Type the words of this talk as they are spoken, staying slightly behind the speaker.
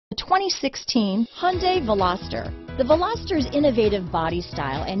2016 Hyundai Veloster. The Veloster's innovative body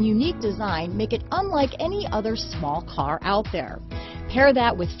style and unique design make it unlike any other small car out there. Pair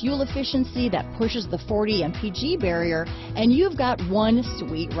that with fuel efficiency that pushes the 40 mpg barrier, and you've got one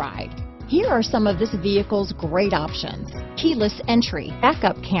sweet ride. Here are some of this vehicle's great options: keyless entry,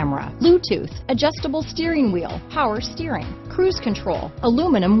 backup camera, Bluetooth, adjustable steering wheel, power steering, cruise control,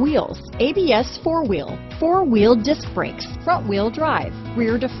 aluminum wheels, ABS four-wheel disc brakes, front-wheel drive,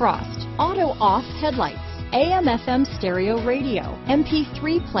 rear defrost, auto-off headlights, AM/FM stereo radio,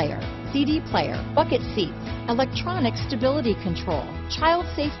 MP3 player, CD player, bucket seats, electronic stability control, child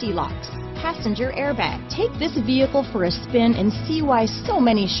safety locks, passenger airbag. Take this vehicle for a spin and see why so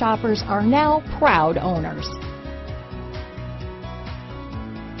many shoppers are now proud owners.